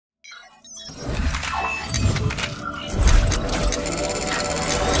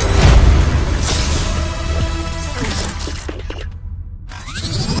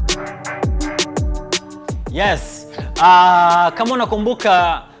Yes. Kama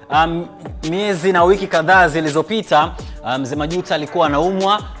unakumbuka miezi na wiki kadhaa zilizopita, Mzee Majuto alikuwa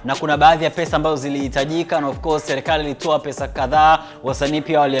anaumwa na kuna baadhi ya pesa ambazo zilihitajika, na of course serikali ilitoa pesa kadhaa, wasanii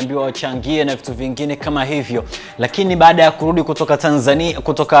pia waliambiwa wachangie na vitu vingine kama hivyo. Lakini baada ya kurudi kutoka Tanzania,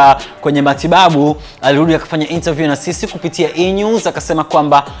 kutoka kwenye matibabu, alirudi akafanya interview na sisi kupitia E-News, akasema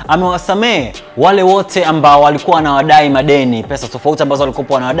kwamba amewasamehe wale wote ambao walikuwa wanawadai madeni, pesa tofauti ambazo walikuwa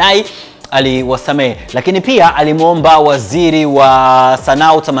wanawadai aliwasamehe. Lakini pia alimuomba waziri wa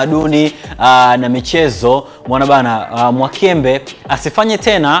sanaa, utamaduni na michezo Mwanabana Mwakyembe asifanye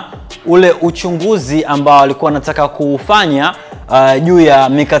tena ule uchunguzi ambao alikuwa anataka kufanya juu ya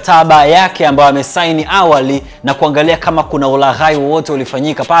mikataba yake ambayo amesaini awali na kuangalia kama kuna ulaghai wowote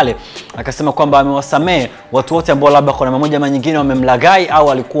ulifanyika pale. Akasema kwamba amewasamehe watu wote ambao labda kwa namna moja ama nyingine wamemlaghai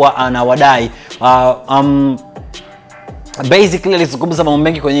au alikuwa anawadai. Basically alizungumza mambo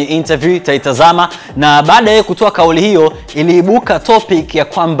mengi kwenye interview, taitazama. Na baada ya kutoa kauli hiyo, iliibuka topic ya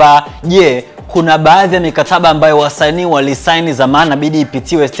kwamba kuna baadhi ya mikataba ambayo wasanii walisaini zamani inabidi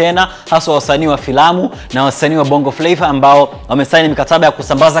ipitiwe tena, hasa wasanii wa filamu na wasanii wa Bongo Flava ambao wamesaini mikataba ya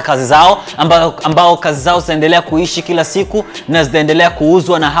kusambaza kazi zao, ambao kazi zao zinaendelea kuishi kila siku na zinaendelea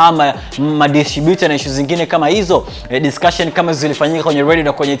kuuzwa na hawa madistributor na issues zingine kama hizo. Discussion kama zilifanyika kwenye radio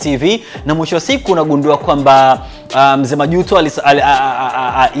na kwenye TV, na mwisho wa siku unagundua kwamba Mzee Majuto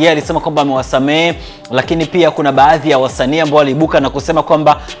alisema kwamba amewasamehe. Lakini pia kuna baadhi ya wasanii ambao waliibuka na kusema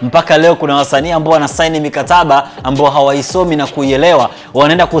kwamba mpaka leo kuna wasanii ambao wanasaini mikataba ambao hawaisomi na kuielewa.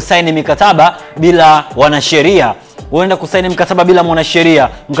 Wanaenda kusaini mikataba bila wanasheria. Unaenda kusaini mkataba bila mwanasheria,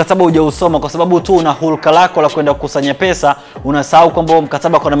 mkataba hujausoma kwa sababu tu una hulka lako la kwenda kukusanya pesa, unasahau kwamba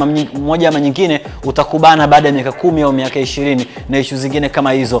mkataba kwa namna moja ama nyingine utakubana baada ya miaka 10 au miaka 20 na issue zingine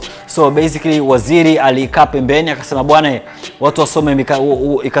kama hizo. So basically waziri alikaa pembeni akasema bwana, watu wasome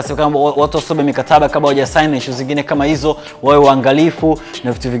mikataba kabla hawajasaini, issue zingine kama hizo wawe waangalifu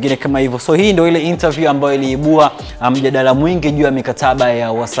na vitu vingine kama hivyo. So hii ndio ile interview ambayo iliibua mjadala mwingi juu ya mikataba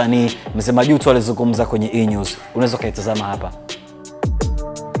ya wasanii. Mzee Majuto alizungumza kwenye E-News. Unaweza kaitazama hapa.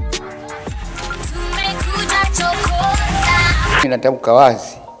 Ninatamka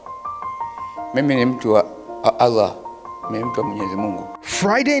wazi, mimi ni mtu wa Allah, mimi mtu wa Mwenyezi Mungu.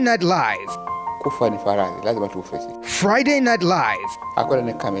 Friday Night Live. Kufa ni faraja, lazima tufe sisi. Friday Night Live. Hakuna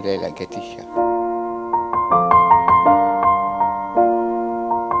ni kamera ile ketisha.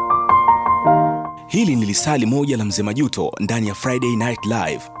 Hili ni lisali moja la Mzee Majuto ndani ya Friday Night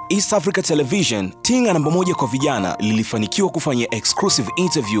Live. East Africa Television, tinga namba 1 kwa vijana, lilifanikiwa kufanya exclusive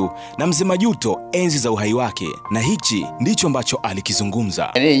interview na Mzee Majuto enzi za uhai wake, na hichi ndicho ambacho alikizungumza.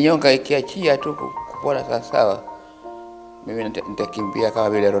 Yaani nyonga ikiachia tu kupona sawa, mimi nitakimbia kama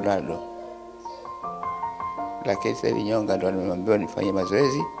vile Ronaldo. Lakini sasa hivi nyonga ndo nimeambiwa nifanye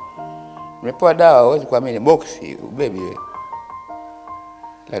mazoezi. Nimepewa dawa, huwezi kuamini, boxi baby wewe.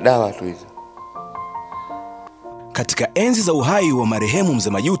 La dawa tu hizo. Katika enzi za uhai wa marehemu Mzee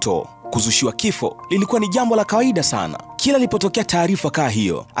Majuto, kuzushiwa kifo lilikuwa ni jambo la kawaida sana. Kila ilipotokea taarifa kama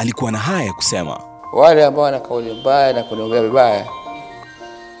hiyo, alikuwa na haya ya kusema. Wale ambao wana kauli mbaya na kuniombea vibaya,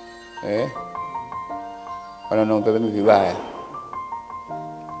 wananiombea mimi vibaya,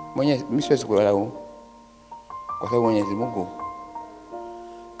 mimi siwezi kulaumu, kwa sababu Mwenyezi Mungu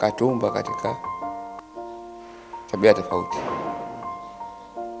katuumba katika tabia tofauti.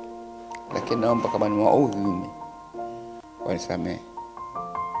 Lakini naomba kama ni maudhi mimi, wanisamehe.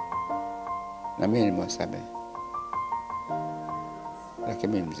 Na mimi nimewasamehe.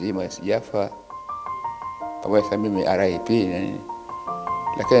 Lakini mimi mzima sijafa. Pamoja na mimi RIP na nini.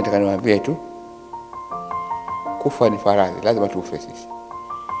 Lakini nataka niwaambie tu, kufa ni faraja, lazima tufe sisi.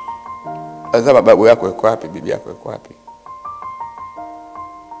 Lazima babu yako yuko wapi, bibi yako yuko wapi?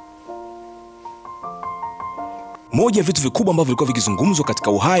 Moja ya vitu vikubwa ambavyo vilikuwa vikizungumzwa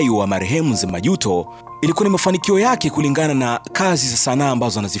katika uhai wa marehemu Mzee Majuto ilikuwa ni mafanikio yake kulingana na kazi za sanaa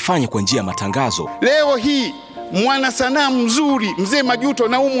ambazo anazifanya kwa njia ya matangazo. Leo hii mwana sanaa mzuri Mzee Majuto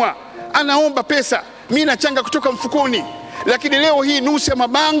naumwa, anaomba pesa, mimi nachanga kutoka mfukoni. Lakini leo hii nusu ya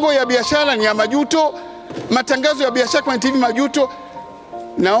mabango ya biashara ni ya Majuto, matangazo ya biashara kwa TV Majuto.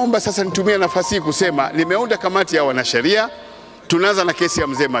 Naomba sasa nitumie nafasi hii kusema nimeunda kamati ya wanasheria, tunaanza na kesi ya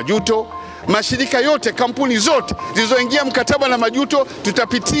Mzee Majuto. Mashirika yote, kampuni zote zilizoingia mkataba na Majuto,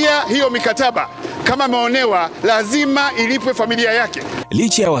 tutapitia hiyo mikataba. Kama ameonewa, lazima ilipwe familia yake.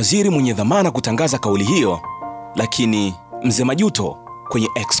 Licha ya waziri mwenye dhamana kutangaza kauli hiyo, lakini Mzee Majuto kwenye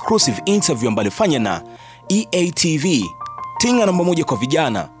exclusive interview ambayo alifanya na EATV, tinga namba 1 kwa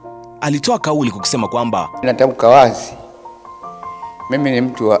vijana, alitoa kauli kusema kwamba ninatamka wazi, mimi ni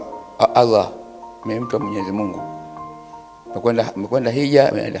mtu wa Allah, mimi mtu wa Mwenyezi Mungu. Nimekwenda hija,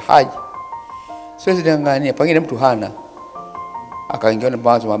 nimeenda haji. Siwezi dangania, pengine mtu hana. Akaingia na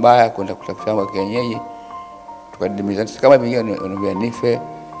mawazo mabaya kwenda kutafuta shamba kienyeji. Tukadimizana kama vingine wanambia nife,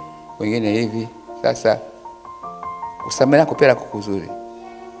 wengine hivi. Sasa kusamehe kupenda kukuzuri.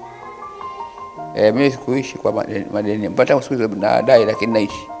 Mimi sikuishi kwa madeni. Mpaka siku na dai lakini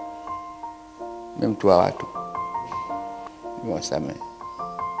naishi. Mimi mtu wa watu. Niwasamehe.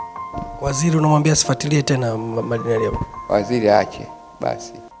 Waziri unamwambia sifuatilie tena madeni yao. Waziri aache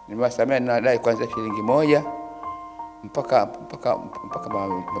basi. Nimewasamehe na dai kwanza shilingi 1 mpaka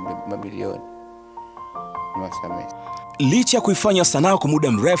mabilioni. Nimewasamehe. Licha ya kuifanya sanaa kwa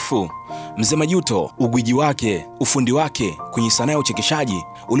muda mrefu, Mzee Majuto, ugwiji wake, ufundi wake kwenye sanaa ya uchekeshaji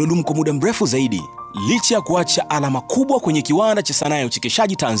uliodumu kwa muda mrefu zaidi. Licha ya kuacha alama kubwa kwenye kiwanda cha sanaa ya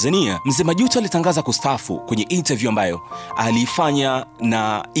uchekeshaji Tanzania, Mzee Majuto alitangaza kustaafu kwenye interview ambayo aliifanya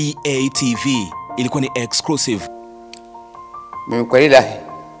na EATV. Ilikuwa ni exclusive. Mimi kwa ilahi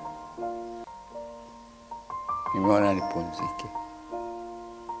nimeona nipumzike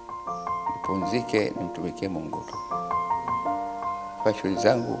nimtumikie Mungu tu. Kwa shughuli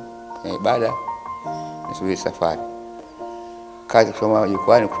zangu na ibada nisubiri safari. Kazi kusoma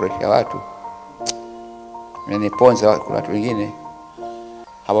jukwani kufurahisha watu. Meniponza kuna watu wengine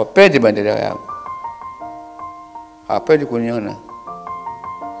hawapendi maendeleo yangu. Hawapendi kuniona.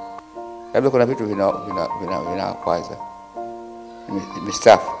 Labda kuna vitu vinakwaza.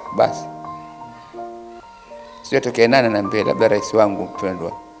 Nimestaafu basi. Sio tokea nani ananiambia labda rais wangu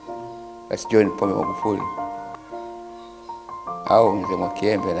mpendwa. Rais John Pombe Magufuli. Au Mzee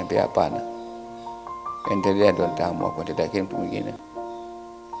Mwakiembe ananiambia hapana. Endelea ndo nitaamua kuendelea kile mtu mwingine.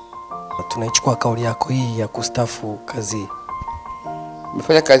 Tunaichukua kauli yako hii ya kustaafu kazi.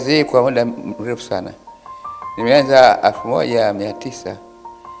 Nimefanya kazi hii kwa muda mrefu sana. Nimeanza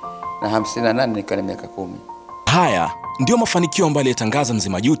 1958 nikiwa na miaka 10. Haya ndio mafanikio ambayo alitangaza Mzee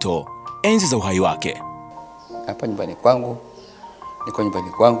Majuto enzi za uhai wake. Hapa nyumbani kwangu, niko nyumbani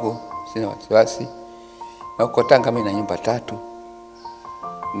kwangu, sina wasiwasi. Na uko Tanga mimi na nyumba 3.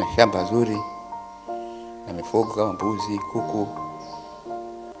 Na shamba zuri. Na mifugo kama mbuzi, kuku,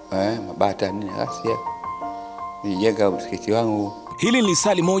 mabata nini hasia. Nijenga msikiti wangu. Hili ni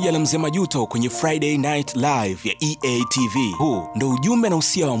sali moja la Mzee Majuto kwenye Friday Night Live ya EATV. Huu ndio ujumbe na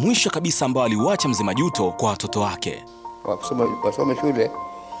usia wa mwisho kabisa ambao aliuacha Mzee Majuto kwa watoto wake. Wasome shule,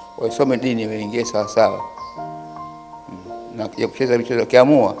 wasome dini, waingie sawa sawa. Na kucheza michezo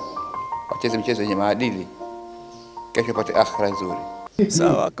kiamua, wacheze michezo yenye maadili. Kesho pate akhira nzuri.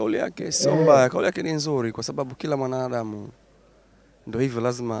 Sawa, kauli yake sio mbaya, kauli yake ni nzuri kwa sababu kila mwanadamu ndio hivyo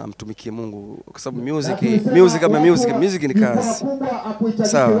lazima amtumikie Mungu kwa sababu music ni kazi.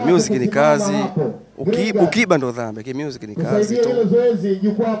 Sawa, music ni kazi. Ukiiba ndo dhambi, music ni kazi tu.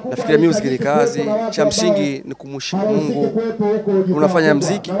 Nafikiria music ni kazi, cha msingi ni kumheshimu Mungu. Unafanya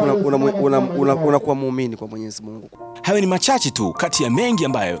muziki unakuwa muumini kwa Mwenyezi Mungu. Hayo ni machache tu kati ya mengi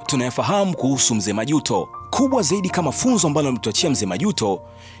ambayo tunayafahamu kuhusu Mzee Majuto. Kubwa zaidi kama funzo ambalo ametuachia Mzee Majuto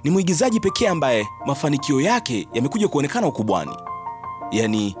ni mwigizaji pekee ambaye mafanikio yake yamekuja kuonekana ukubwani.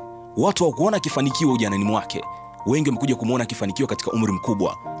 Yaani watu hawakuona kifanikiwa ujanani mwake. Wengi wamekuja kumuona kifanikiwa katika umri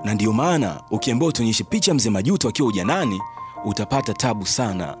mkubwa. Na ndiyo maana ukiambiwa utuonyeshe picha Mzee Majuto akiwa ujanani, utapata tabu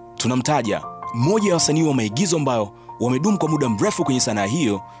sana. Tunamtaja mmoja wa wasanii wa maigizo ambao wamedumu kwa muda mrefu kwenye sanaa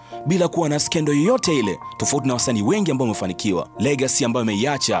hiyo bila kuwa na skendo yoyote ile, tofauti na wasanii wengi ambao wamefanikiwa. Legacy ambayo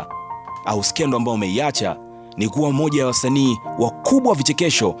ameiacha au skendo ambayo ameiacha ni kuwa mmoja wa wasanii wakubwa wa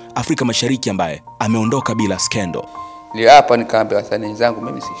vichekesho Afrika Mashariki ambaye ameondoka bila skendo. Ndio hapa nikaambia wasanii wenzangu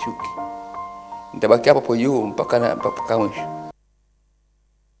mimi sishuki. Nitabaki hapo juu mpaka mwisho.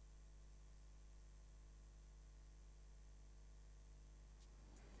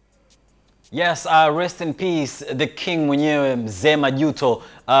 Yes, rest in peace the king mwenyewe Mzee Majuto.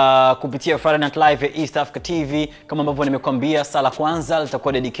 Kupitia Friday Night Live ya East Africa TV, kama ambavyo nimekuambia, sala kwanza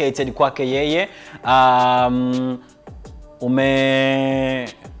litakuwa dedicated kwake yeye.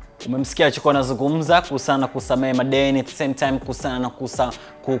 Umemsikia alichokuwa anazungumza kuhusiana na kusamehe madeni, at the same time kuhusiana na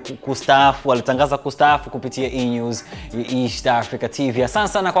kustaafu. Alitangaza kustaafu kupitia E-News ya East Africa TV. Asante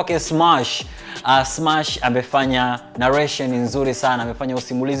sana kwake Smash. Smash amefanya narration nzuri sana, amefanya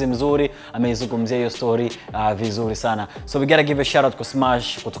usimulizi mzuri, ameizungumzia hiyo story vizuri sana. So we gotta give a shout out to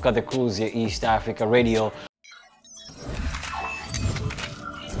Smash kutoka the cruise ya East Africa Radio.